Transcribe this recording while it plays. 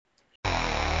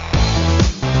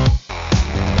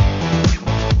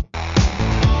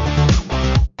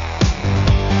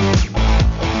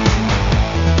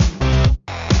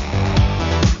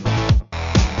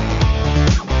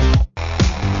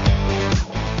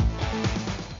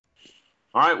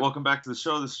All right, welcome back to the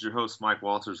show. This is your host, Mike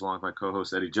Walters, along with my co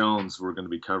host, Eddie Jones. We're going to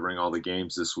be covering all the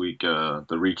games this week, the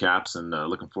recaps, and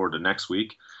looking forward to next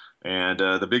week. And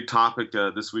the big topic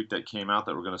this week that came out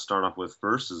that we're going to start off with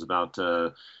first is about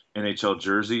NHL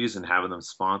jerseys and having them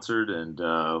sponsored and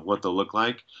what they'll look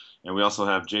like. And we also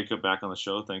have Jacob back on the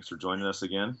show. Thanks for joining us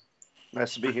again.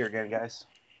 Nice to be here again, guys.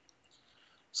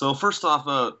 So first off,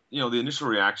 the initial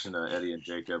reaction to Eddie and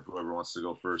Jacob, whoever wants to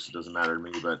go first, it doesn't matter to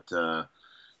me, but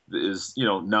is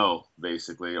no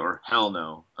basically, or hell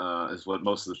no, is what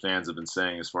most of the fans have been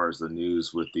saying as far as the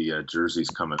news with the jerseys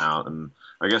coming out. And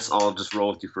I guess I'll just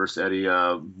roll with you first, Eddie.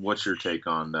 What's your take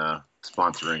on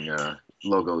sponsoring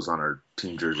logos on our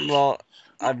team jerseys? Well,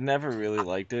 I've never really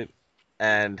liked it,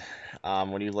 and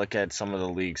when you look at some of the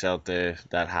leagues out there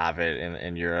that have it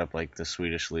in Europe, like the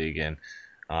Swedish league and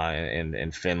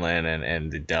in Finland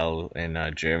and the Dell in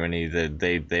Germany,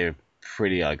 they're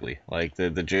pretty ugly. Like the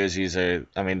jerseys are,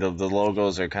 I mean the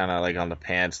logos are kind of like on the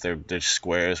pants. They're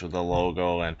squares with the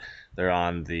logo, and they're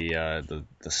on the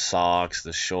socks,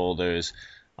 the shoulders.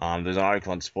 There's an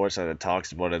article on Sportsnet that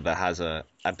talks about it that has a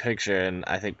picture, and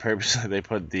I think purposely they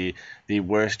put the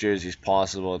worst jerseys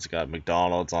possible. It's got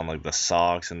McDonald's on like the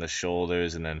socks and the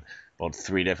shoulders, and then about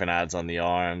three different ads on the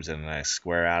arms, and a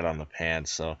square ad on the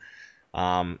pants. So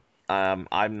um,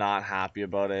 I'm not happy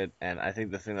about it, and I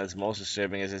think the thing that's most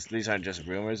disturbing is these aren't just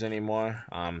rumors anymore.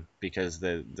 Because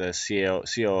the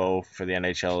COO for the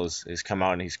NHL is come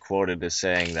out and he's quoted as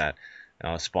saying that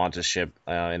sponsorship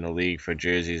in the league for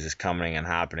jerseys is coming and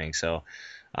happening. So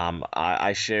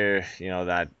I share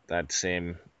that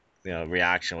same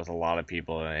reaction with a lot of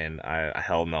people, and I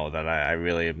hell no that I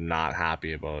really am not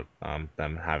happy about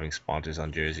them having sponsors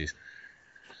on jerseys.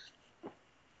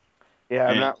 Yeah,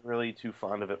 I'm And not really too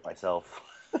fond of it myself.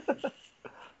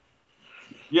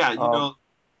 yeah, Um,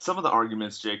 some of the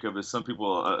arguments, Jacob, is some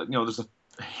people, there's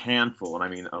a handful, and I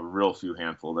mean a real few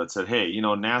handful, that said, hey,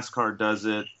 NASCAR does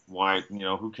it. Why,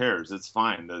 who cares? It's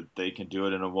fine that they can do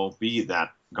it and it won't be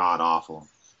that god awful.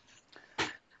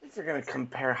 if you're gonna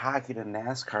compare hockey to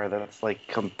NASCAR, that's like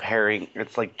comparing.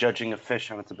 It's like judging a fish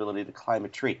on its ability to climb a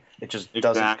tree. It just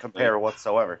doesn't Exactly. compare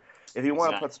whatsoever. If you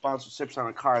want to put Exactly. sponsorships on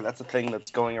a car, that's a thing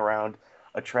that's going around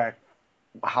a track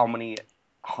how many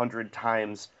hundred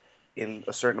times in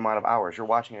a certain amount of hours. You're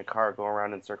watching a car go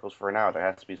around in circles for an hour. There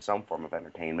has to be some form of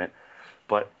entertainment.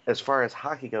 But as far as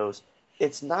hockey goes,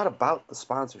 it's not about the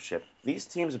sponsorship. These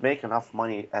teams make enough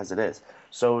money as it is.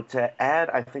 So to add,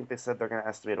 I think they said they're going to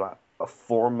estimate about a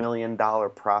 $4 million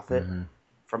profit Hmm.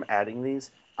 from adding these.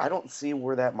 I don't see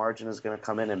where that margin is going to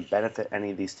come in and benefit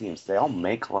any of these teams. They all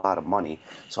make a lot of money,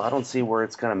 so I don't see where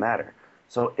it's going to matter.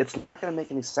 So it's not going to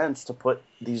make any sense to put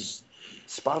these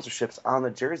sponsorships on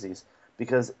the jerseys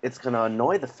because it's going to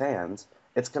annoy the fans.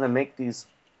 It's going to make these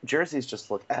jerseys just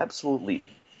look absolutely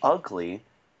ugly,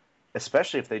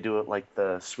 especially if they do it like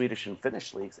the Swedish and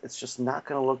Finnish leagues. It's just not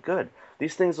going to look good.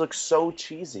 These things look so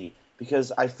cheesy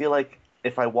because I feel like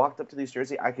if I walked up to these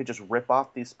jerseys, I could just rip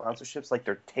off these sponsorships like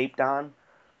they're taped on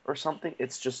or something.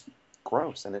 It's just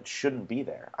gross and it shouldn't be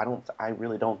there. I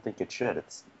really don't think it should.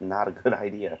 It's not a good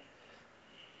idea.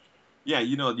 Yeah,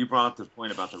 you brought up the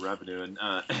point about the revenue, and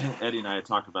Eddie and I had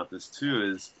talked about this too.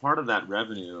 Is part of that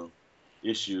revenue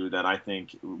issue that I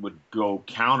think would go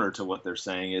counter to what they're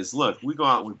saying is, look, we go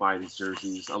out and we buy these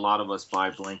jerseys. A lot of us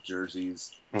buy blank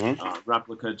jerseys, Mm-hmm.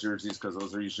 replica jerseys, because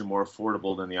those are usually more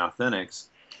affordable than the authentics.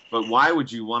 But why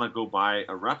would you want to go buy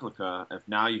a replica if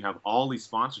now you have all these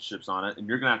sponsorships on it, and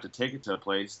you're going to have to take it to a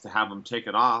place to have them take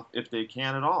it off if they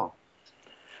can at all?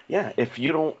 Yeah, if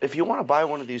you want to buy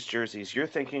one of these jerseys, you're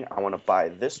thinking, I want to buy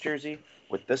this jersey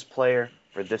with this player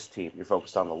for this team. You're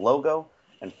focused on the logo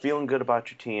and feeling good about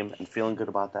your team and feeling good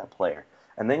about that player.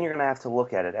 And then you're going to have to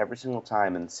look at it every single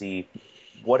time and see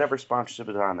whatever sponsorship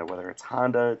is on there, whether it's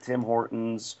Honda, Tim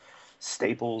Hortons,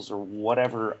 Staples, or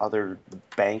whatever other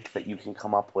bank that you can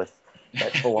come up with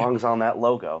that belongs on that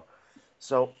logo.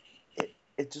 So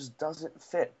it just doesn't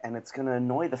fit, and it's going to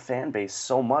annoy the fan base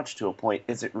so much to a point.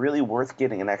 Is it really worth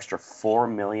getting an extra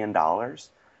 $4 million?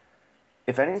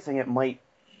 If anything, it might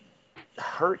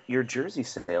hurt your jersey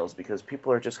sales because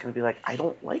people are just going to be like, I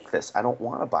don't like this. I don't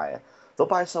want to buy it. They'll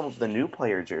buy some of the new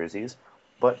player jerseys,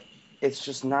 but it's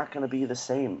just not going to be the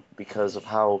same because of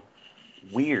how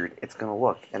weird it's going to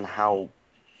look and how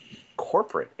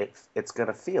corporate it's going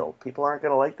to feel. People aren't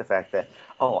going to like the fact that,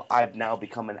 oh, I've now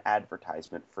become an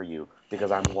advertisement for you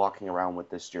because I'm walking around with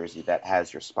this jersey that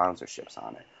has your sponsorships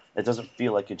on it. It doesn't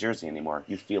feel like a jersey anymore.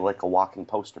 You feel like a walking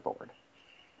poster board.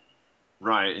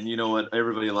 Right, and you know what?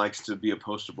 Everybody likes to be a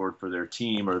poster board for their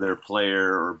team or their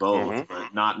player or both, Mm-hmm.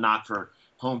 but not for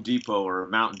Home Depot or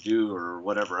Mountain Dew or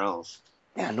whatever else.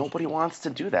 Yeah, nobody wants to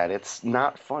do that. It's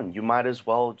not fun. You might as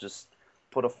well just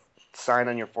put a sign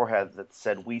on your forehead that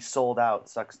said, "We sold out.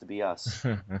 Sucks to be us."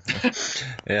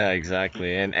 Yeah,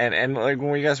 exactly. And like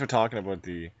when you guys were talking about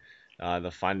the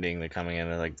funding that coming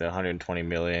in, like the 120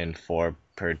 million for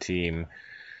per team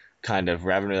kind of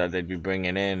revenue that they'd be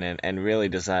bringing in, and really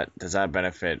does that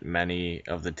benefit many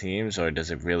of the teams, or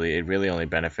does it really only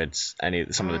benefits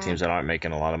some of the teams that aren't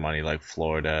making a lot of money, like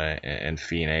Florida and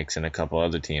Phoenix and a couple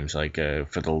other teams, like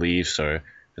for the Leafs or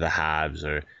for the Habs,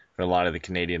 or for a lot of the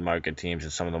Canadian market teams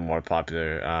and some of the more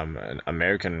popular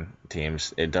American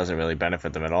teams, it doesn't really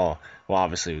benefit them at all. Well,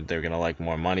 obviously they're gonna like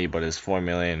more money, but is 4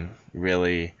 million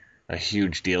really a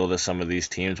huge deal to some of these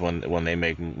teams when they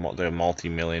make their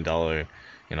multi-million dollar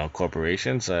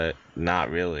corporations? Not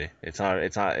really. It's not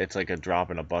it's like a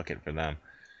drop in a bucket for them.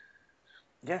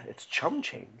 Yeah, it's chum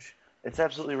change. It's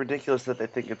absolutely ridiculous that they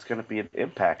think it's going to be an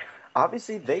impact.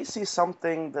 Obviously, they see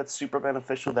something that's super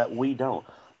beneficial that we don't,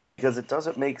 because it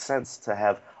doesn't make sense to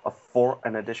have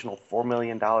an additional $4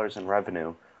 million in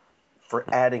revenue for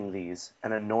adding these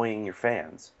and annoying your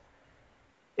fans.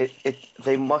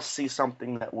 They must see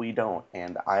something that we don't,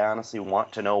 and I honestly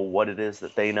want to know what it is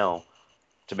that they know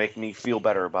to make me feel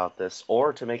better about this,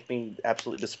 or to make me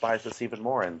absolutely despise this even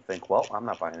more and think, well, I'm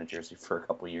not buying a jersey for a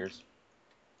couple years.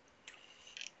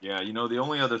 Yeah, the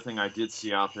only other thing I did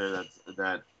see out there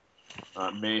that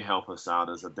may help us out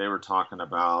is that they were talking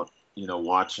about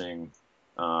watching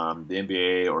the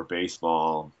NBA or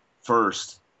baseball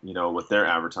first, with their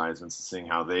advertisements and seeing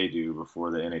how they do before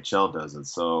the NHL does it.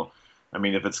 So, I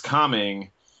mean, if it's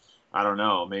coming, I don't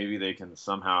know. Maybe they can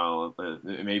somehow.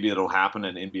 Maybe it'll happen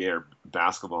in NBA or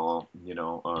basketball,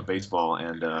 baseball,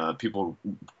 and people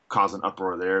cause an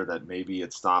uproar there that maybe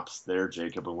it stops there,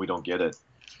 Jacob, and we don't get it.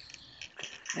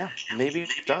 Yeah, maybe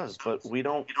it does, but we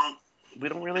don't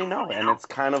really know, and it's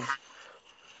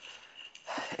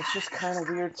just kind of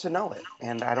weird to know it,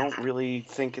 and I don't really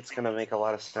think it's going to make a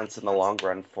lot of sense in the long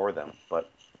run for them. But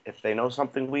if they know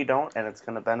something we don't, and it's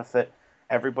going to benefit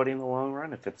everybody in the long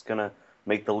run, if it's going to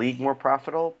make the league more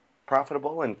profitable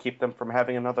and keep them from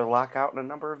having another lockout in a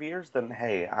number of years, then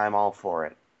hey, I'm all for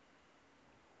it.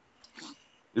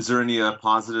 Is there any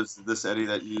positives to this, Eddie,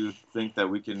 that you think that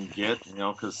we can get?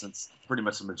 Because since pretty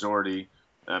much the majority,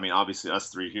 I mean, obviously us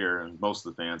three here and most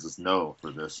of the fans is no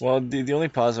for this. Well, the only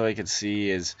positive I could see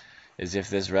is if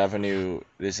this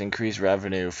increased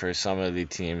revenue for some of the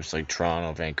teams like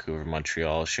Toronto, Vancouver,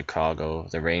 Montreal, Chicago,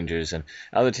 the Rangers, and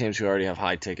other teams who already have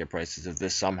high ticket prices, if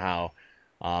this somehow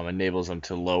enables them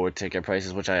to lower ticket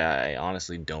prices, which I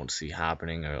honestly don't see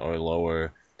happening, or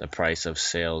lower the price of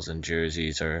sales and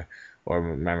jerseys, or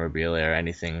memorabilia, or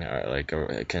anything, or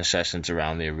concessions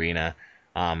around the arena.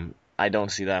 I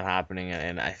don't see that happening,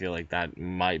 and I feel like that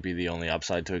might be the only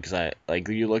upside to it.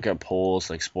 Because you look at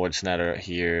polls like Sportsnet are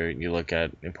here, you look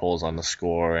at polls on the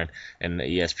Score and the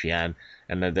ESPN,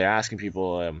 and they're asking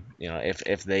people,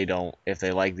 if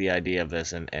they like the idea of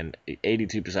this, and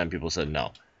 82% of people said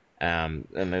no. And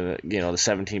the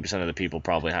 17% of the people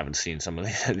probably haven't seen some of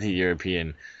the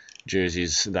European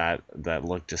jerseys that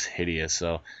look just hideous.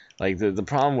 So like the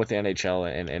problem with the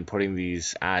NHL and putting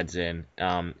these ads in,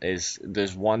 is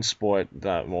there's one sport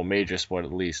that, well, major sport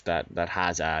at least, that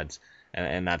has ads,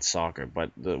 and that's soccer.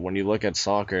 But when you look at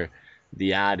soccer,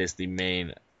 the ad is the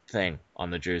main thing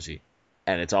on the jersey,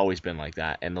 and it's always been like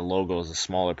that, and the logo is the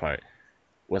smaller part.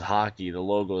 With hockey, the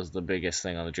logo is the biggest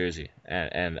thing on the jersey,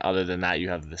 and other than that, you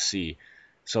have the C.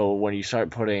 So when you start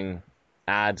putting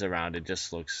ads around, it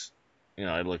looks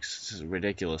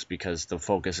ridiculous, because the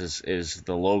focus is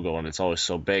the logo, and it's always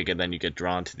so big, and then you get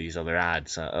drawn to these other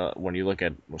ads. When you look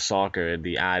at soccer,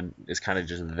 the ad is kind of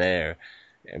just there,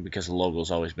 and because the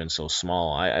logo's always been so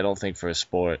small. I don't think for a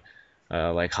sport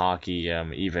like hockey,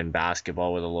 even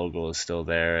basketball where the logo is still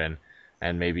there,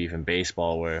 and maybe even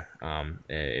baseball where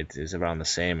it is around the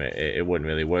same, it wouldn't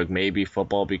really work. Maybe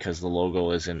football, because the logo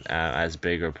isn't as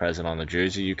big or present on the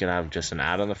jersey, you can have just an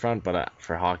ad on the front, but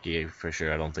for hockey, for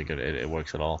sure, I don't think it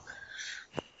works at all.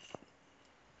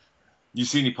 You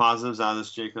see any positives out of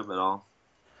this, Jacob, at all?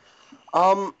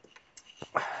 Um,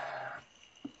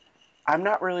 I'm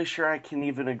not really sure I can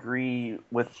even agree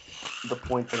with the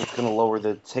point that it's going to lower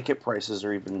the ticket prices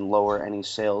or even lower any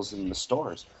sales in the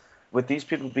stores. With these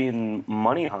people being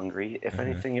money hungry, if Hmm.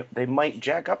 anything, they might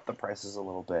jack up the prices a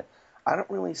little bit. I don't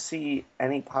really see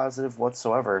any positive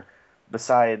whatsoever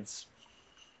besides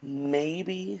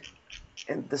maybe,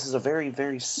 and this is a very,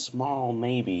 very small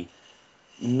maybe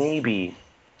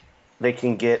they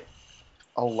can get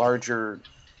a larger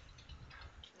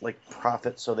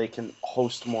profit so they can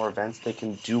host more events, they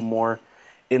can do more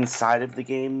inside of the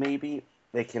game. Maybe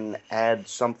they can add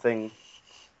something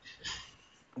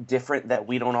different that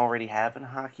we don't already have in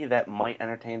hockey that might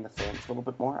entertain the fans a little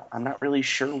bit more. I'm not really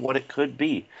sure what it could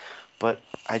be, but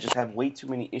I just have way too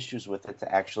many issues with it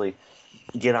to actually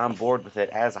get on board with it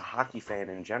as a hockey fan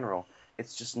in general.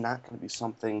 It's just not going to be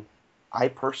something I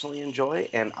personally enjoy,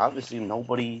 and obviously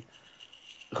nobody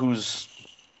who's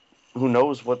who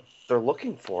knows what they're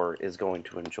looking for is going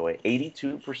to enjoy.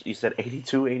 82%, you said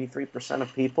 82, 83%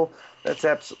 of people.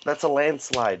 That's a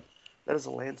landslide. That is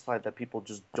a landslide that people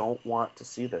just don't want to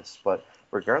see this. But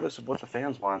regardless of what the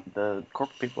fans want, the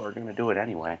corporate people are going to do it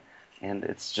anyway, and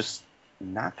it's just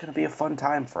not going to be a fun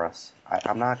time for us.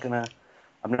 I'm not gonna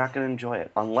enjoy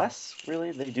it unless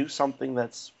really they do something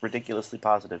that's ridiculously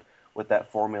positive with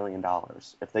that $4 million.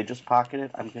 If they just pocket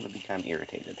it, I'm gonna be kind of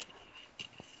irritated.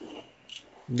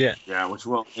 Yeah. Yeah, which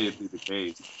will be the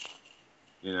case.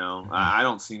 I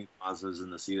don't see any positives in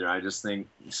this either. I just think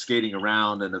skating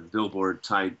around in a billboard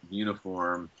type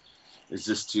uniform is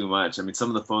just too much. I mean, some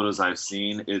of the photos I've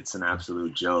seen, it's an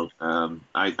absolute joke.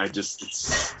 I just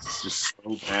it's just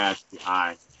so bad to the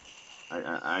eye.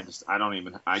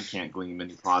 I can't glean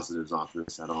any positives off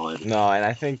this at all. No, and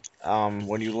I think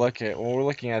when we're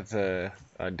looking at the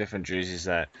different jerseys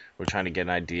that we're trying to get an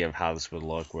idea of how this would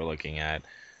look, we're looking at,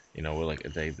 we're like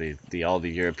the all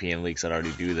the European leagues that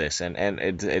already do this, and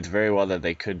it's very well that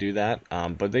they could do that,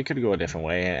 but they could go a different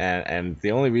way, and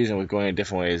the only reason we're going a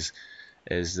different way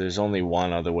is there's only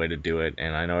one other way to do it,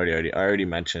 and I already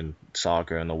mentioned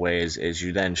soccer, and the way is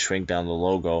you then shrink down the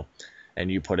logo and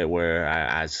you put it where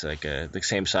as like the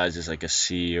same size as like a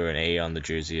C or an A on the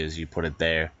jersey as you put it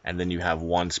there, and then you have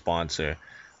one sponsor.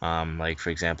 Like for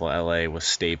example, LA with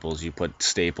Staples, you put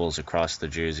Staples across the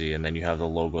jersey, and then you have the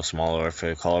logo smaller. Or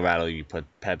for Colorado, you put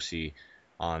Pepsi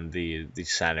on the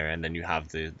center, and then you have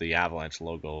the Avalanche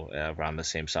logo around the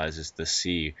same size as the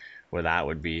C, where that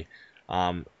would be.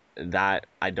 That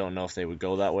I don't know if they would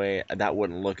go that way. That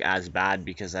wouldn't look as bad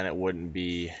because then it wouldn't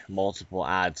be multiple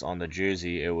ads on the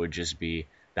jersey. It would just be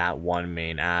that one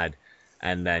main ad,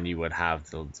 and then you would have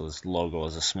those logo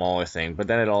as a smaller thing. But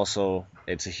then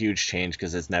it's a huge change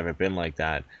because it's never been like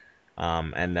that.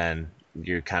 And then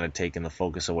you're kind of taking the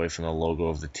focus away from the logo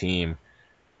of the team,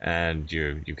 and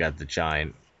you've got the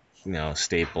giant,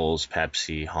 Staples,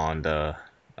 Pepsi, Honda,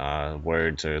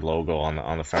 words or logo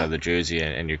on the front of the jersey,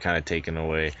 and you're kind of taking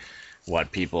away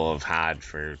what people have had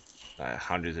for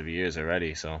hundreds of years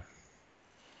already. So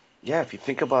Yeah, if you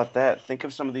think about that, think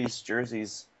of some of these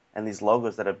jerseys and these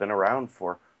logos that have been around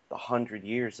for the 100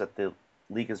 years that the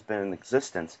league has been in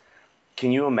existence.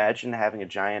 Can you imagine having a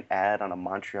giant ad on a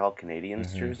Montreal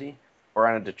Canadiens hmm jersey or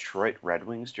on a Detroit Red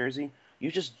Wings jersey?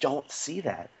 You just don't see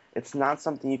that. It's not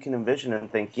something you can envision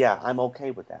and think, yeah, I'm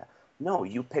okay with that. No,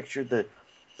 you picture the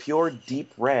pure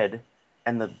deep red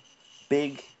and the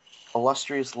big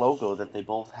illustrious logo that they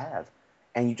both have,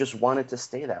 and you just want it to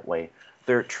stay that way.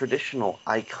 They're traditional,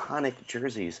 iconic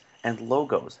jerseys and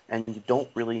logos, and you don't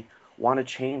really want to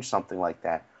change something like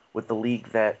that with the league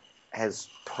that has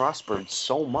prospered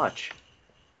so much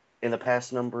in the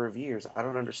past number of years. I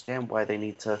don't understand why they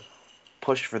need to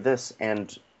push for this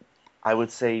and I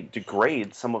would say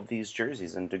degrade some of these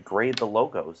jerseys and degrade the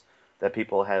logos that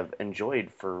people have enjoyed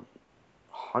for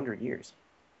 100 years.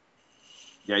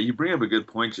 Yeah, you bring up a good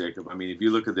point, Jacob. I mean, if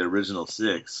you look at the original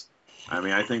six, I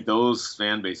mean, I think those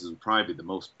fan bases would probably be the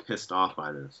most pissed off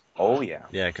by this. Oh yeah.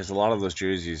 yeah, because a lot of those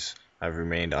jerseys have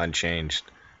remained unchanged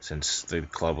since the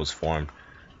club was formed.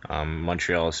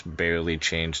 Montreal's barely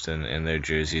changed in their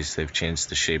jerseys. They've changed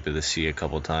the shape of the C a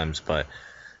couple times, but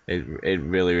it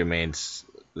really remains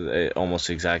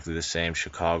almost exactly the same.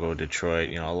 Chicago, Detroit,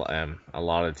 a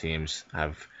lot of teams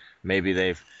have maybe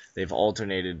they've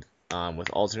alternated with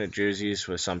alternate jerseys.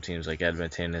 With some teams like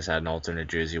Edmonton has had an alternate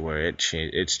jersey where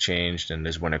it's changed, and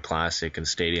there's Winter Classic and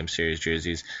Stadium Series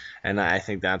jerseys, and I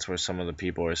think that's where some of the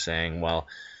people are saying, well,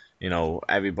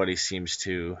 everybody seems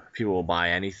to, people will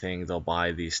buy anything. They'll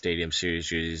buy these Stadium Series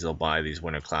jerseys. They'll buy these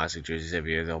Winter Classic jerseys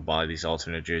every year. They'll buy these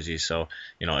alternate jerseys. So,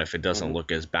 if it doesn't Hmm.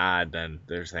 look as bad, then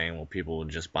they're saying, well, people will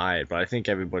just buy it. But I think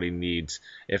everybody needs,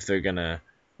 if they're gonna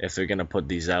put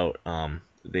these out,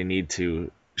 they need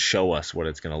to show us what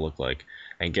it's gonna look like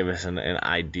and give us an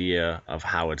idea of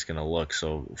how it's gonna look,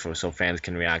 so fans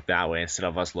can react that way instead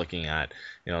of us looking at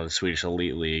the Swedish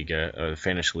Elite League or the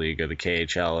Finnish League or the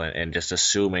KHL and just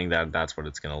assuming that that's what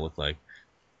it's going to look like.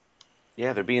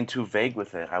 Yeah, they're being too vague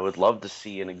with it. I would love to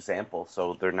see an example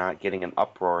so they're not getting an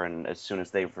uproar, and as soon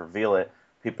as they reveal it,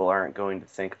 people aren't going to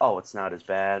think, oh, it's not as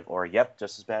bad, or yep,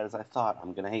 just as bad as I thought.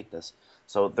 I'm going to hate this.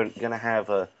 So they're going to have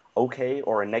a okay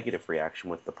or a negative reaction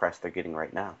with the press they're getting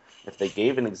right now. If they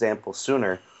gave an example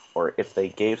sooner, or if they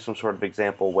gave some sort of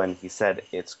example when he said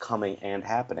it's coming and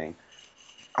happening,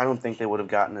 I don't think they would have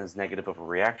gotten as negative of a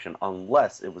reaction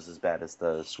unless it was as bad as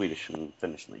the Swedish and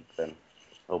Finnish league. Then,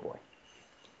 oh boy.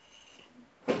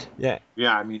 Yeah.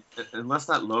 Yeah, I mean, unless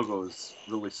that logo is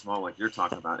really small, like you're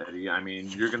talking about, Eddie, I mean,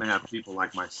 you're going to have people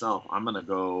like myself. I'm going to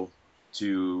go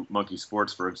to Monkey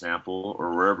Sports, for example,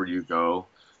 or wherever you go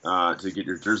to get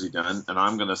your jersey done, and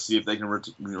I'm going to see if they can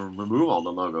remove all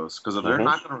the logos. Because if they're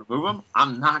not going to remove them,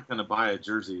 I'm not going to buy a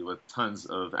jersey with tons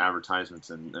of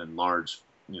advertisements and large,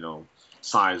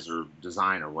 size or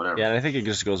design or whatever. Yeah, and I think it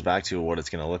just goes back to what it's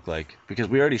going to look like, because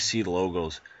we already see the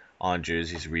logos on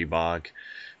jerseys, Reebok,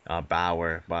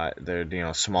 Bauer, but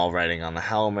they're small writing on the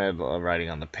helmet, writing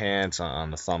on the pants,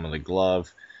 on the thumb of the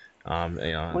glove.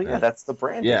 Well, yeah, that's the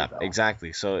branding. Yeah, though.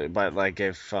 exactly. So, but like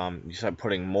if you start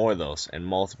putting more of those and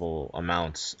multiple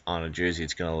amounts on a jersey,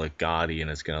 it's gonna look gaudy and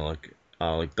it's gonna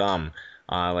look dumb.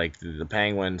 Like the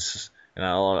Penguins and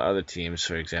a lot of other teams,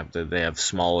 for example, they have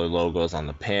smaller logos on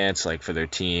the pants, like for their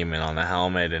team, and on the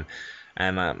helmet,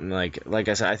 and like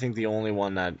I said, I think the only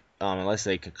one that unless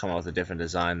they could come out with a different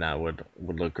design that would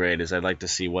look great, is I'd like to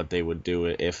see what they would do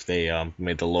if they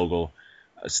made the logo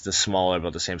the smaller,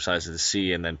 about the same size as the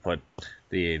C, and then put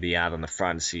the ad on the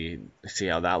front, see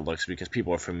how that looks, because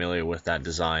people are familiar with that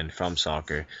design from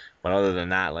soccer. But other than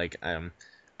that, like I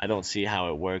don't see how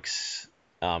it works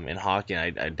in hockey,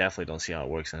 and I definitely don't see how it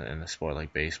works in a sport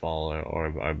like baseball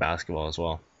or basketball as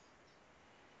well.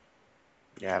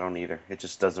 Yeah, I don't either. It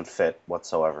just doesn't fit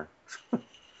whatsoever.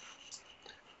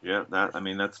 Yeah,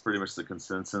 that's pretty much the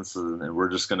consensus, and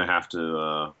we're just going to have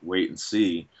to wait and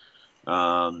see.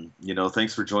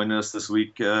 Thanks for joining us this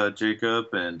week,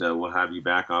 Jacob, and we'll have you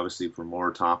back, obviously, for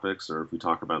more topics, or if we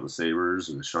talk about the Sabres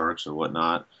or the Sharks or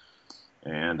whatnot.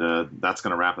 And that's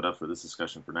going to wrap it up for this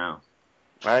discussion for now.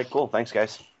 All right, cool. Thanks,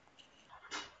 guys.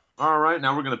 All right,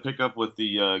 now we're going to pick up with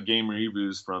the game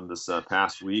reviews from this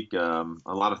past week. A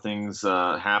lot of things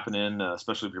happening,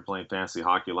 especially if you're playing fantasy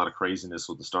hockey. A lot of craziness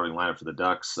with the starting lineup for the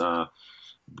Ducks.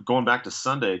 Going back to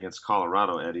Sunday against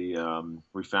Colorado, Eddie,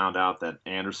 we found out that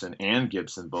Anderson and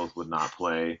Gibson both would not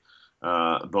play,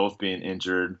 both being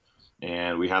injured.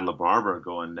 And we had LaBarbera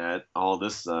going net. All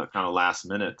this kind of last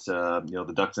minute.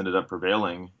 The Ducks ended up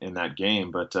prevailing in that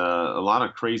game, but a lot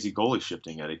of crazy goalie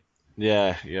shifting, Eddie.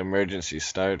 Yeah, emergency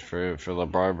start for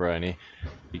LaBarbera, and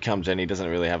he comes in. He doesn't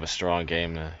really have a strong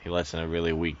game. He lets in a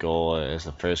really weak goal as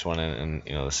the first one, and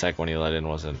the second one he let in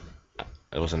wasn't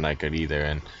that good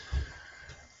either.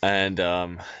 And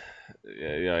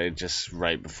it just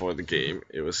right before the game,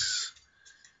 it was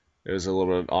a little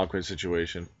bit of an awkward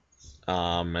situation.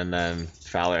 And then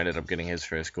Fowler ended up getting his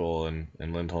first goal, and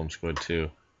Lindholm scored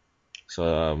too.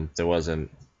 So there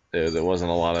wasn't a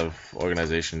lot of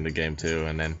organization in the game too,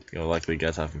 and then luckily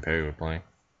Getzlaf and Perry were playing.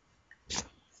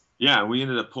 Yeah, we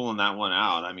ended up pulling that one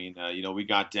out. I mean, we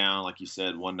got down, like you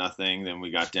said, 1-0. Then we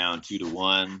got down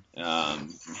 2-1.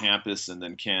 Hampus and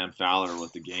then Cam Fowler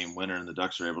with the game winner, and the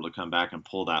Ducks were able to come back and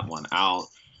pull that one out.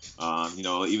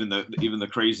 Even the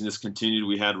craziness continued.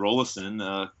 We had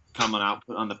Rollison coming out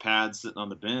on the pad, sitting on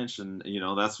the bench, and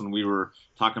that's when we were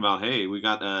talking about, hey, we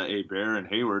got a Bear and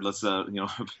Hayward. Let's got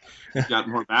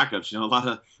more backups. A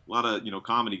lot of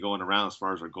comedy going around as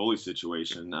far as our goalie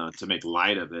situation to make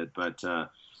light of it, but.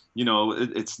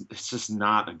 It's just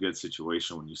not a good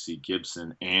situation when you see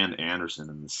Gibson and Anderson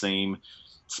in the same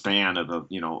span of a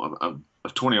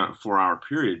 24-hour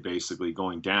period, basically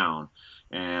going down,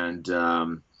 and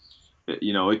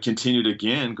it continued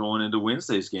again going into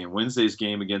Wednesday's game. Wednesday's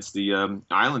game against the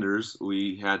Islanders,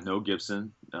 we had no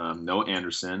Gibson, no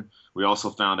Anderson. We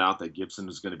also found out that Gibson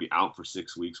was going to be out for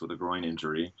 6 weeks with a groin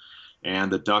injury, and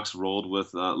the Ducks rolled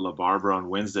with LaBarbera on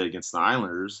Wednesday against the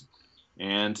Islanders.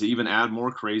 And to even add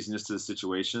more craziness to the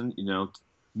situation,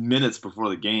 minutes before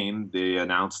the game, they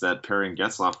announced that Perry and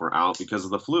Getzlaf were out because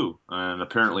of the flu. And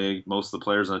apparently most of the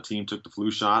players on the team took the flu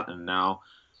shot, and now,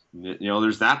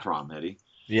 there's that problem, Eddie.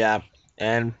 Yeah,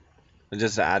 and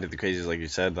just to add to the crazies, like you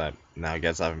said, that now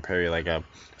Getzlaf and Perry,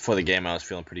 before the game, I was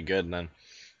feeling pretty good, and then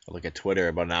I look at Twitter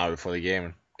about an hour before the game,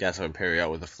 and Getzlaf and Perry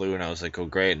out with the flu, and I was like, oh,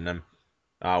 great. And then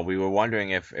we were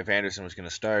wondering if Anderson was going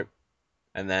to start,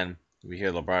 and then we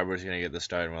hear LaBarbera's going to get the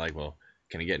start, and we're like, well,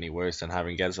 can it get any worse than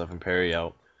having Getzlaf and Perry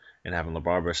out and having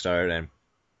LaBarbera start? And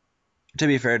to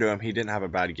be fair to him, he didn't have a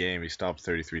bad game. He stopped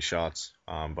 33 shots,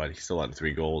 but he still had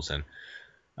 3 goals, and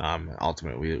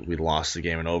ultimately we lost the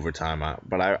game in overtime.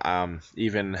 But I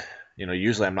even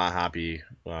usually I'm not happy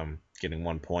getting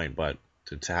 1 point, but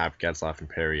to have Getzlaf and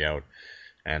Perry out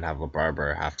and have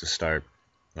LaBarbera have to start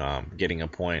getting a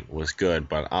point was good.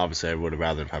 But obviously I would have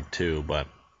rather have 2, but.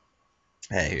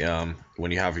 Hey,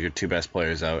 when you have your 2 best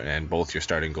players out and both your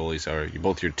starting goalies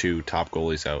both your 2 top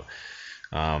goalies out,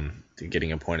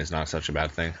 getting a point is not such a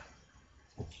bad thing.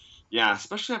 Yeah,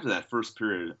 especially after that first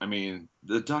period. I mean,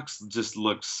 the Ducks just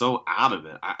looked so out of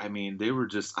it. I mean, they were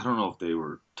just, I don't know if they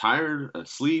were tired,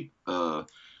 asleep,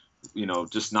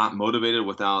 just not motivated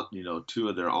without, two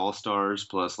of their all-stars,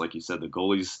 plus, like you said, the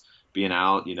goalies being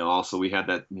out. Also we had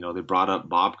that, they brought up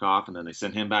Bobkoff and then they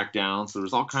sent him back down. So there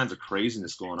was all kinds of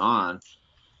craziness going on.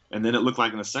 And then it looked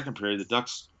like in the second period, the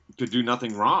Ducks could do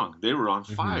nothing wrong. They were on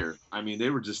Mm-hmm. fire. I mean, they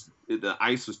were just, the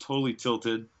ice was totally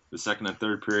tilted the second and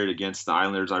third period against the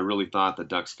Islanders. I really thought the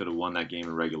Ducks could have won that game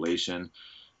in regulation.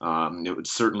 It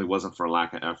certainly wasn't for a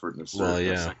lack of effort in Well, the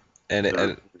yeah, second and and it, third.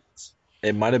 and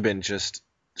it might have been just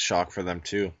shock for them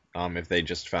too. If they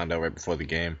just found out right before the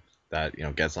game that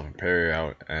Getzlaf and Perry are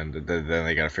out, and then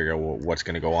they got to figure out what's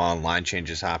going to go on. Line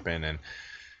changes happen, and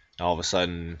all of a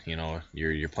sudden,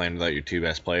 you're playing without your two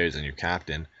best players and your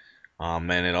captain.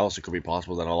 And it also could be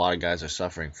possible that a lot of guys are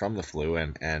suffering from the flu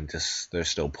and just they're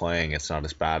still playing. It's not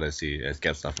as bad as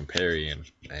Getzlaf and Perry, and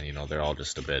they're all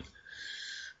just a bit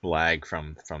lag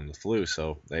from the flu.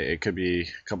 So it could be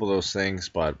a couple of those things,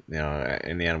 but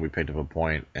in the end we picked up a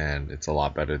point, and it's a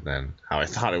lot better than how I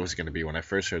thought it was going to be when I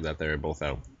first heard that they were both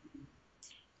out.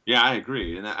 Yeah, I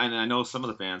agree. And I know some of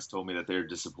the fans told me that they're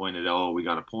disappointed. Oh, we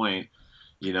got a point,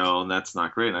 and that's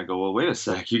not great. And I go, well, wait a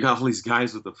sec. You got all these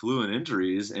guys with the flu and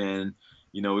injuries. And,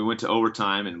 we went to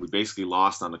overtime and we basically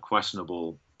lost on a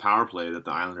questionable power play that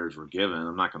the Islanders were given.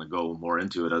 I'm not going to go more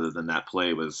into it other than that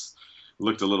play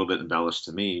looked a little bit embellished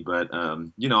to me. But,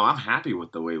 I'm happy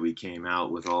with the way we came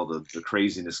out with all the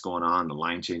craziness going on, the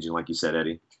line changing, like you said,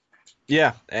 Eddie.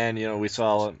 Yeah, and we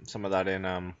saw some of that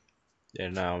in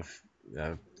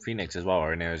Phoenix as well,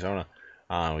 or in Arizona.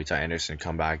 We saw Anderson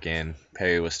come back in.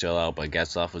 Perry was still out, but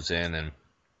Getzlaf was in, and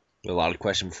a lot of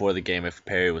question before the game if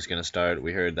Perry was going to start.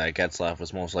 We heard that Getzlaf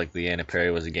was most likely in if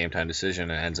Perry was a game time decision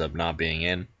and ends up not being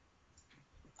in.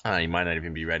 He might not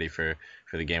even be ready for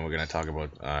the game we're going to talk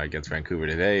about against Vancouver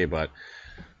today, but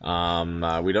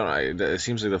we don't. It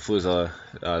seems like the flu's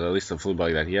at least the flu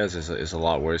bug that he has is a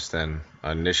lot worse than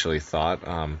initially thought.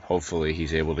 Hopefully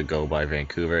he's able to go by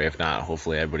Vancouver. If not,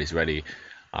 hopefully everybody's ready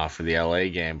for the LA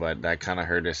game. But that kind of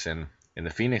hurt us in the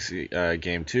Phoenix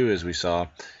game too, as we saw.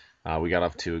 We got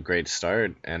off to a great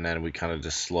start, and then we kind of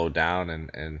just slowed down,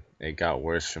 and it got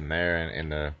worse from there in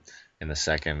the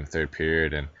second and third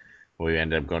period, and we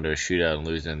ended up going to a shootout and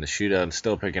losing in the shootout and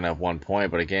still picking up 1 point.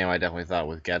 But a game I definitely thought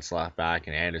with Getzlaf back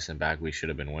and Anderson back, we should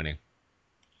have been winning.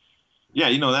 Yeah,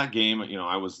 that game,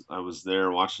 I was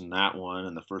there watching that one.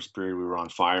 In the first period, we were on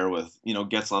fire with,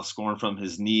 Getzlaf scoring from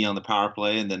his knee on the power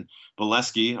play. And then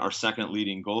Bolesky, our second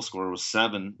leading goal scorer, was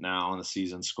 7 now in the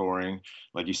season scoring,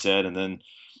 like you said. And then,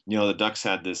 the Ducks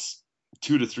had this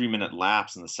 2 to 3 minute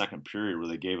lapse in the second period where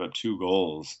they gave up 2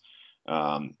 goals,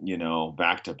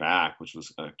 back to back, which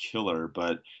was a killer.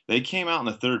 But they came out in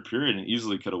the third period and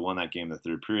easily could have won that game in the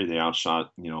third period. They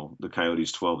outshot, the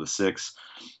Coyotes 12-6.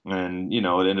 And,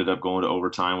 it ended up going to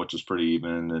overtime, which was pretty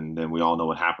even. And then we all know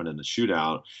what happened in the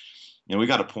shootout. And we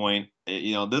got a point.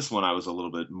 This one I was a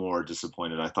little bit more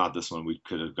disappointed. I thought this one we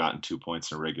could have gotten 2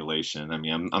 points in regulation. I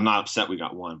mean, I'm not upset we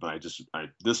got one, but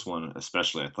this one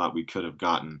especially, I thought we could have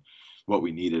gotten what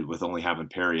we needed with only having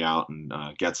Perry out and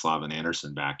Getzlaf and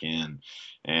Anderson back in.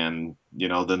 And,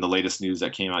 then the latest news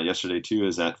that came out yesterday, too,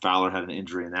 is that Fowler had an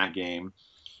injury in that game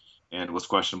and was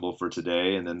questionable for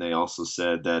today. And then they also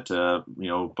said that,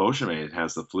 Beauchemin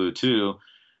has the flu, too.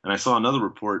 And I saw another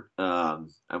report,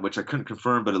 which I couldn't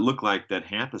confirm, but it looked like that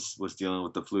Hampus was dealing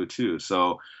with the flu, too.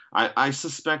 So I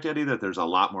suspect, Eddie, that there's a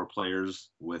lot more players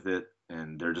with it,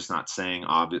 and they're just not saying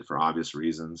for obvious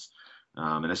reasons.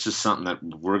 And it's just something that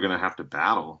we're going to have to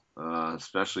battle,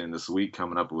 especially in this week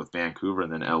coming up with Vancouver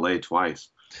and then LA twice.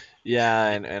 Yeah,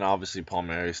 and obviously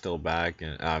Palmieri's still back,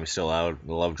 and he's still out.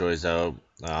 Lovejoy's out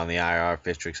on the IR.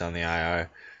 Fistrick's on the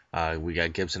IR. We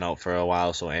got Gibson out for a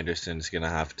while, so Anderson's gonna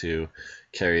have to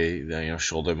carry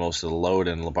shoulder most of the load,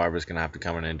 and LaBarber's gonna have to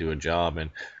come in and do a job. And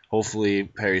hopefully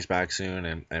Perry's back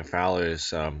soon, and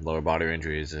Fowler's lower body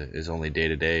injury is only day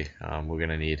to day. We're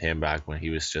gonna need him back when he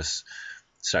was just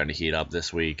starting to heat up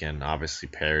this week, and obviously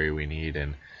Perry we need,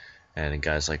 and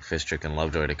guys like Fistrick and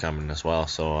Lovejoy to come in as well.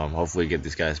 So hopefully get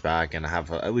these guys back and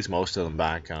have at least most of them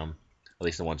back, at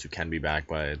least the ones who can be back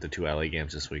by the 2 LA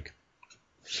games this week.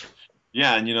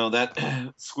 Yeah, and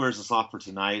that squares us off for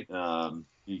tonight.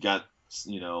 You got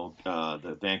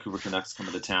the Vancouver Canucks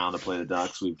coming to town to play the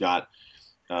Ducks. We've got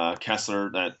Kessler.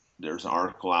 That there's an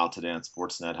article out today on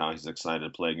Sportsnet how he's excited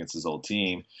to play against his old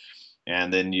team.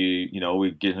 And then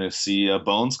we get to see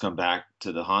Bones come back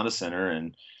to the Honda Center.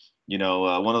 And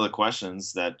one of the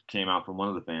questions that came out from one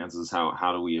of the fans is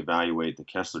how do we evaluate the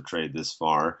Kessler trade this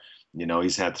far?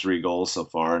 He's had 3 goals so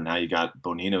far. Now you got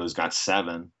Bonino, who's got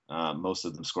 7. Most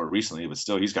of them scored recently, but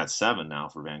still, he's got 7 now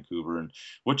for Vancouver. And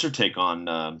what's your take on,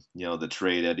 the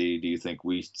trade, Eddie? Do you think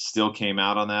we still came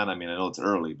out on that? I mean, I know it's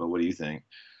early, but what do you think?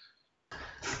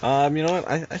 You know what?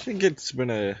 I think it's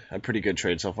been a pretty good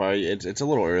trade so far. It's a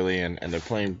little early, and they're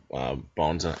playing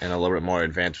Bones in a little bit more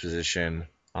advanced position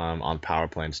on power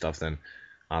play and stuff than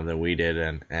we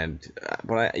did,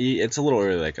 but it's a little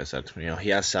early, like I said. He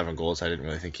has 7 goals. I didn't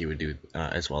really think he would do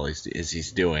as well as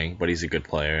he's doing, but he's a good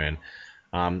player,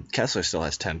 and Kessler still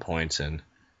has 10 points in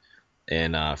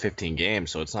 15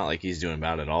 games, so it's not like he's doing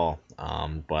bad at all.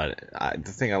 The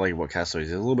thing I like about Kessler is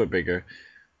he's a little bit bigger.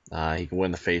 He can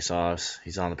win the face-offs.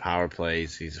 He's on the power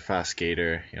plays. He's a fast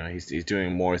skater. He's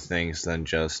doing more things than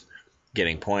just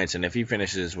getting points. And if he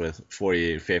finishes with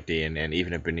 48, 50, and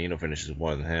even if Benino finishes with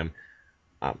more than him,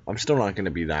 I'm still not going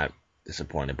to be that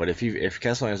disappointed. But if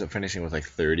Kessler ends up finishing with like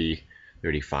 30,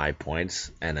 35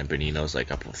 points, and then Benino's like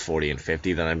up with 40 and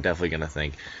 50, then I'm definitely going to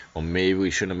think, well, maybe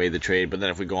we shouldn't have made the trade. But then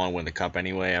if we go on and win the cup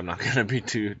anyway, I'm not going to be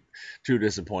too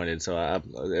disappointed. So I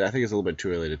think it's a little bit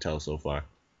too early to tell so far.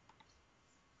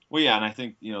 Well, yeah, and I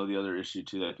think the other issue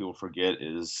too that people forget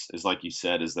is like you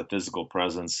said, is the physical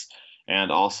presence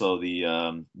and also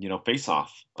the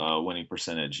face-off winning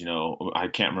percentage. I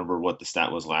can't remember what the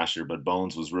stat was last year, but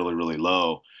Bones was really really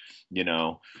low. You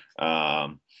know,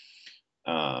 um,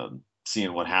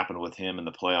 Seeing what happened with him in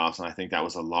the playoffs, and I think that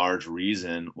was a large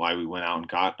reason why we went out and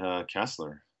got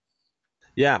Kessler.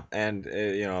 Yeah, and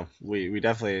we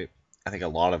definitely, I think a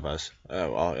lot of us,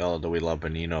 although we love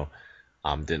Benino,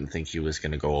 didn't think he was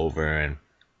going to go over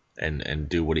and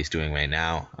do what he's doing right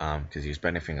now, because he's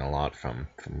benefiting a lot from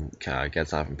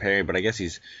Getzlaf and Perry. But I guess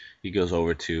he goes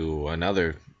over to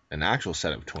an actual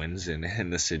set of twins in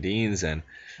the Sedins, and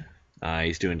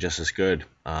he's doing just as good.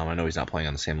 I know he's not playing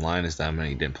on the same line as them, and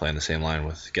he didn't play on the same line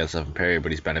with Getzlaf and Perry,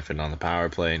 but he's benefiting on the power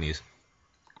play, and he's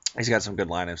got some good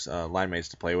line mates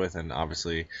to play with, and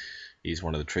obviously he's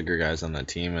one of the trigger guys on that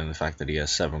team, and the fact that he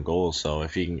has 7 goals. So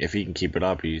if he can keep it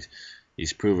up, he's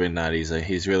proven that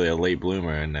he's really a late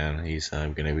bloomer, and then he's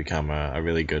going to become a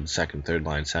really good second, third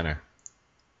line center.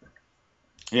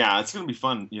 Yeah, it's going to be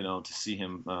fun, to see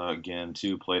him again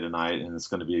to play tonight, and it's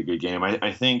going to be a good game.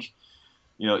 I think,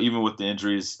 even with the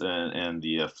injuries and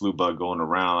the flu bug going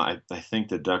around, I think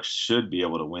the Ducks should be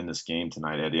able to win this game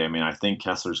tonight, Eddie. I mean, I think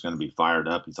Kessler's going to be fired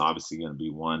up. He's obviously going to be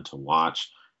one to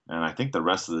watch, and I think the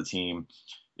rest of the team,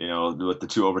 with the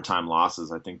 2 overtime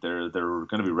losses, I think they're going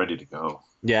to be ready to go.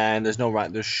 Yeah, and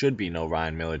there should be no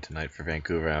Ryan Miller tonight for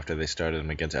Vancouver after they started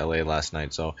him against LA last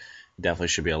night. So definitely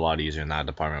should be a lot easier in that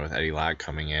department with Eddie Lack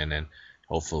coming in, and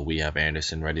hopefully we have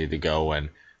Anderson ready to go, and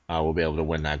we'll be able to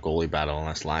win that goalie battle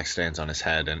unless Lack stands on his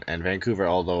head. And Vancouver,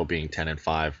 although being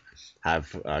 10-5,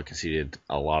 have conceded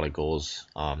a lot of goals.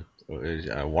 One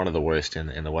of the worst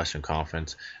in the Western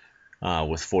Conference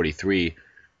with 43.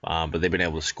 But they've been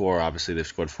able to score. Obviously, they've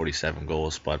scored 47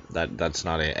 goals, but that's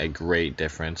not a great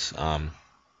difference.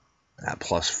 At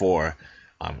 +4,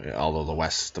 although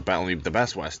the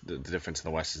best West, the difference in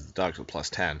the West is the Ducks with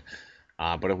 +10.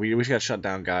 But if we got shut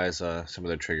down guys, some of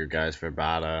the trigger guys for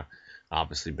Bada,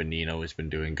 obviously Benino has been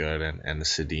doing good, and the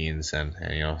Sedins,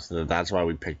 and so that's why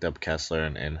we picked up Kessler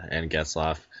and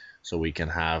Getzlaf, so we can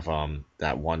have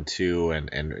that 1-2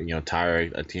 and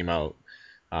tire a team out.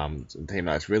 Team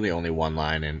that's really only one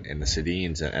line in the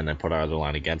Sedins, and then put our other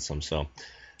line against them. So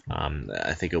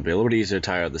I think it'll be a little bit easier to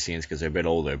tire out the Sedins because they're a bit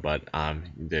older, but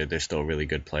they're still really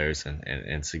good players, and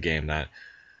it's a game that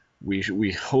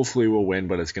we hopefully will win,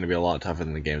 but it's going to be a lot tougher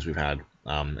than the games we've had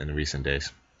in the recent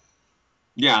days.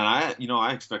 Yeah, and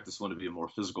I expect this one to be a more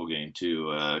physical game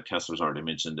too. Kessler's already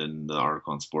mentioned in the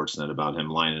article on Sportsnet about him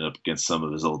lining up against some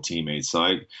of his old teammates. So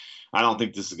I don't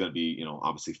think this is going to be,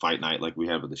 obviously fight night like we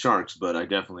had with the Sharks, but I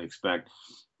definitely expect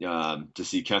to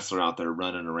see Kessler out there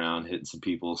running around, hitting some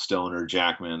people, Stoner,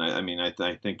 Jackman.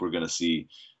 I think we're going to see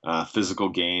a physical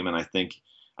game, and I think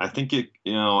it,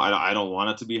 I don't want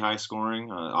it to be high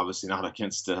scoring, obviously not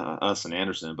against us and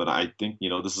Anderson, but I think,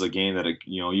 this is a game that,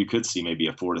 you could see maybe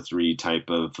a 4-3 type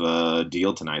of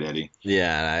deal tonight, Eddie.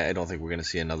 Yeah, I don't think we're going to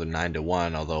see another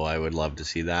 9-1, although I would love to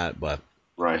see that, but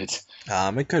right.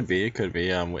 It could be.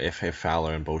 If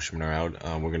Fowler and Boschman are out,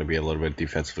 we're going to be a little bit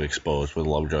defensively exposed with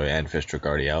Lovejoy and Fistrick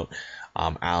already out.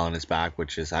 Allen is back,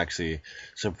 which is actually,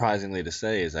 surprisingly to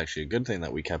say, is actually a good thing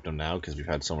that we kept him now because we've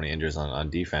had so many injuries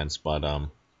on defense, but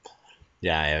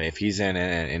yeah, if he's in,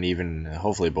 and even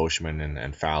hopefully Boschman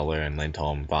and Fowler and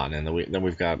Lindholm, Vatanen, then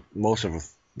we've got most of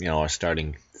our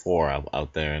starting 4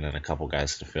 out there, and then a couple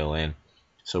guys to fill in.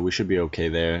 So we should be okay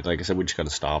there. Like I said, we just got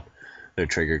to stop their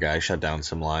trigger guys, shut down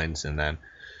some lines, and then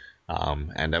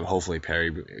And hopefully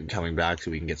Perry coming back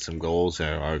so we can get some goals,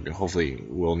 or hopefully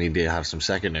we'll need to have some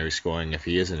secondary scoring if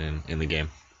he isn't in the game.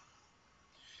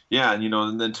 Yeah,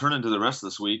 and then turn into the rest of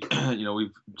this week.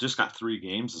 We've just got 3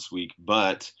 games this week,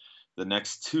 but the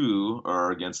next 2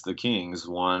 are against the Kings,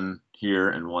 one here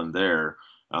and one there.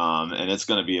 And it's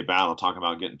going to be a battle. Talking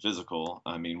about getting physical.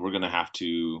 I mean, we're going to have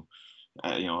to,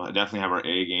 definitely have our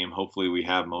A game. Hopefully, we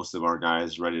have most of our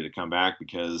guys ready to come back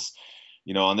because,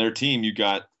 on their team, you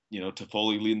got,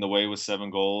 Toffoli leading the way with 7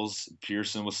 goals,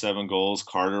 Pearson with 7 goals,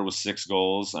 Carter with 6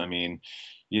 goals. I mean,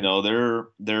 they're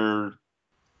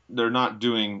not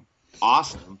doing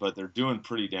awesome, but they're doing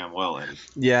pretty damn well, Eddie.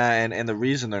 Yeah, and the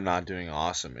reason they're not doing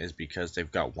awesome is because they've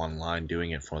got one line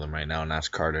doing it for them right now, and that's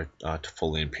Carter,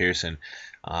 Toffoli, and Pearson.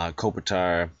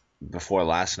 Kopitar, before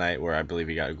last night, where I believe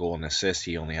he got a goal and assist,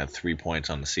 he only had 3 points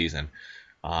on the season.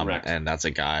 And that's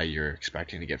a guy you're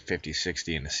expecting to get 50,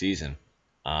 60 in the season.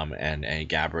 And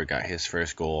Gabbard got his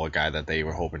first goal, a guy that they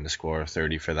were hoping to score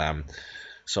 30 for them.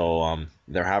 So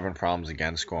they're having problems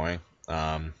again scoring.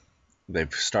 They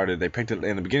picked it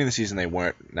in the beginning of the season, they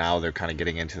weren't. Now they're kind of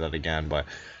getting into that again, but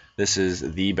this is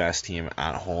the best team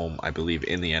at home, I believe,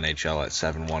 in the NHL at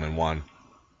 7-1-1.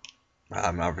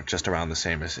 Just around the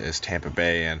same as Tampa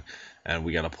Bay, and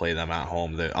we got to play them at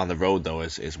home. On the road, though,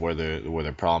 is where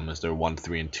their problem is. They're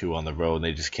 1-3-2 on the road, and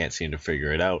they just can't seem to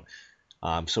figure it out.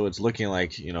 So it's looking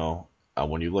like,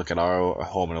 when you look at our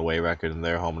home and away record and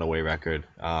their home and away record,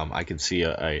 I can see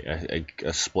a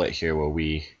split here where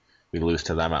we lose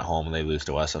to them at home and they lose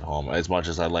to us at home. As much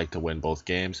as I'd like to win both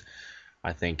games,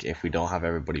 I think if we don't have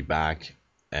everybody back,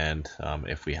 and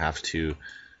if we have to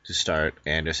start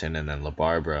Anderson and then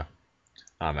LaBarbera,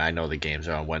 I know the games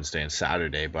are on Wednesday and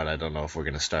Saturday, but I don't know if we're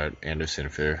going to start Anderson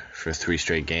for 3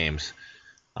 straight games.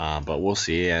 But we'll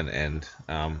see, and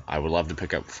I would love to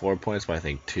pick up 4 points, but I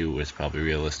think 2 is probably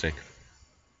realistic.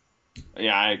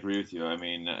 Yeah, I agree with you. I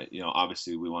mean,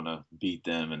 obviously we want to beat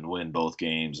them and win both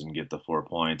games and get the 4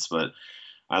 points, but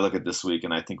I look at this week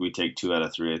and I think we take 2 out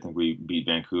of 3. I think we beat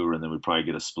Vancouver and then we probably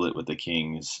get a split with the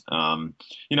Kings. And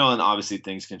obviously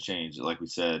things can change. Like we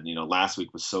said, last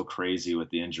week was so crazy with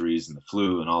the injuries and the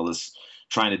flu and all this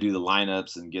trying to do the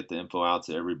lineups and get the info out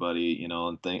to everybody,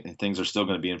 and things are still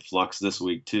going to be in flux this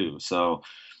week too. So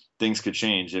things could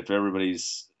change. If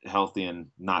everybody's healthy and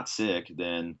not sick,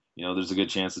 then there's a good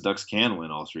chance the Ducks can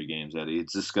win all 3 games, Eddie.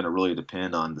 It's just going to really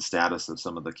depend on the status of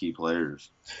some of the key players.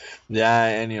 Yeah,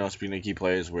 and speaking of key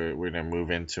players, we're going to move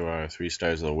into our 3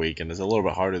 stars of the week, and it's a little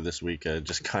bit harder this week,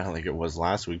 just kind of like it was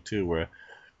last week too, where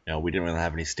we didn't really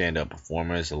have any stand-up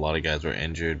performers. A lot of guys were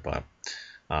injured, but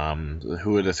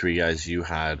who are the 3 guys you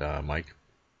had, Mike?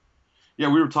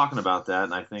 Yeah, we were talking about that,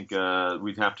 and I think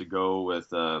we'd have to go with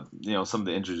some of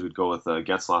the injuries. We'd go with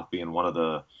Getzlaf being one of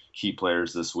the key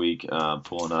players this week,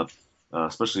 pulling up,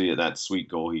 especially that sweet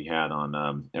goal he had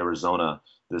on Arizona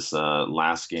this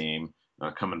last game,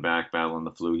 coming back, battling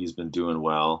the flu. He's been doing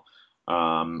well.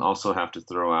 Also have to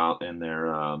throw out in there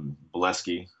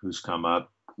Bolesky, who's come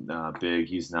up big.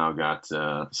 He's now got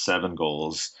 7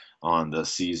 goals on the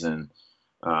season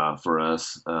for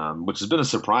us, which has been a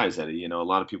surprise, Eddie. A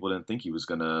lot of people didn't think he was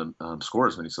going to score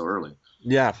as many so early.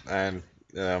 Yeah, and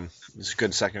it's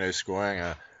good secondary scoring.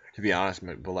 To be honest,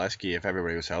 Bolesky, if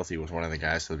everybody was healthy, was one of the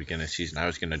guys at the beginning of the season I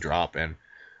was going to drop, and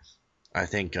I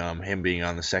think him being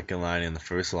on the second line and the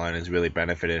first line has really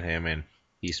benefited him, and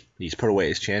he's put away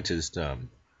his chances to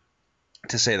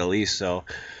say the least. So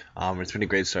it's been a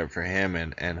great start for him,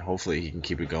 and hopefully he can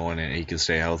keep it going and he can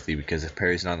stay healthy, because if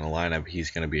Perry's not in the lineup,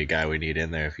 he's going to be a guy we need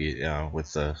in there if he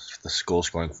with the goal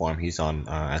scoring form he's on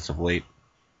as of late.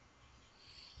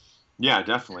 Yeah,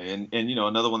 definitely. And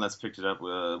another one that's picked it up,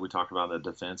 we talked about the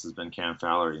defense, has been Cam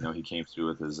Fowler. He came through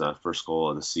with his first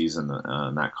goal of the season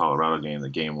in that Colorado game, the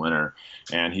game winner.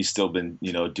 And he's still been,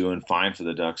 doing fine for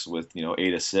the Ducks with,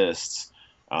 8 assists,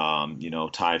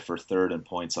 tied for 3rd in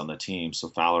points on the team. So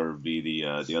Fowler would be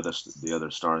the other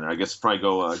star in there. I guess probably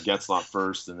go Getzlaf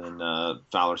first and then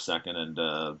Fowler second and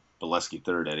Bolesky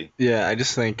third, Eddie. Yeah, I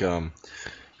just think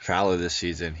Fowler this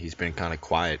season, he's been kind of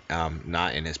quiet,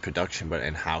 not in his production, but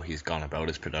in how he's gone about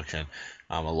his production.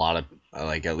 A lot of,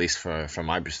 at least from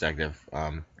my perspective,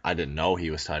 I didn't know he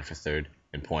was tied for 3rd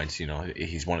in points.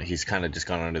 He's kind of just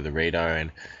gone under the radar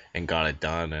and got it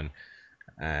done,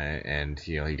 and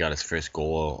he got his first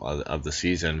goal of the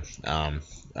season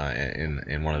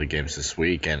in one of the games this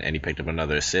week, and he picked up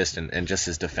another assist, and just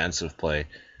his defensive play,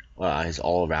 his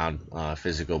all-around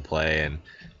physical play, and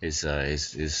his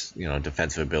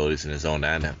defensive abilities in his own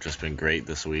end have just been great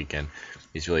this week, and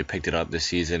he's really picked it up this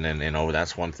season. And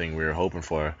that's one thing we were hoping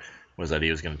for, was that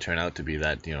he was going to turn out to be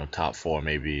that top 4,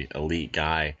 maybe elite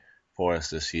guy for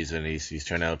us this season. He's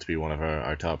turned out to be one of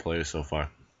our top players so far.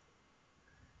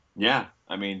 Yeah,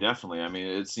 I mean, definitely. I mean,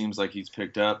 it seems like he's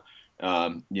picked up.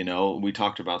 We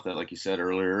talked about that, like you said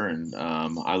earlier, and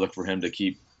I look for him to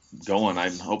keep going.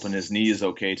 I'm hoping his knee is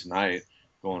okay tonight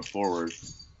going forward.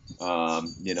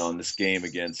 In this game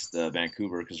against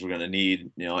Vancouver, because we're going to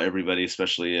need, everybody,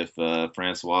 especially if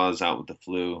Francois is out with the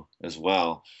flu as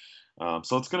well.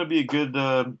 So it's going to be a good,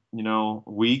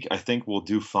 week. I think we'll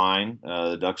do fine.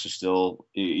 The Ducks are still,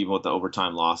 even with the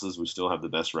overtime losses, we still have the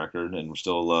best record, and we're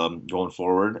still going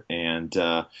forward. And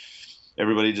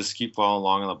everybody just keep following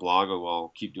along on the blog.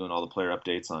 We'll keep doing all the player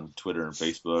updates on Twitter and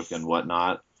Facebook and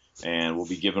whatnot. And we'll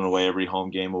be giving away every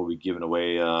home game. We'll be giving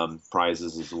away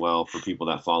prizes as well for people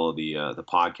that follow the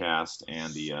podcast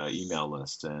and the email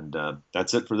list. And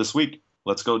that's it for this week.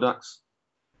 Let's go Ducks.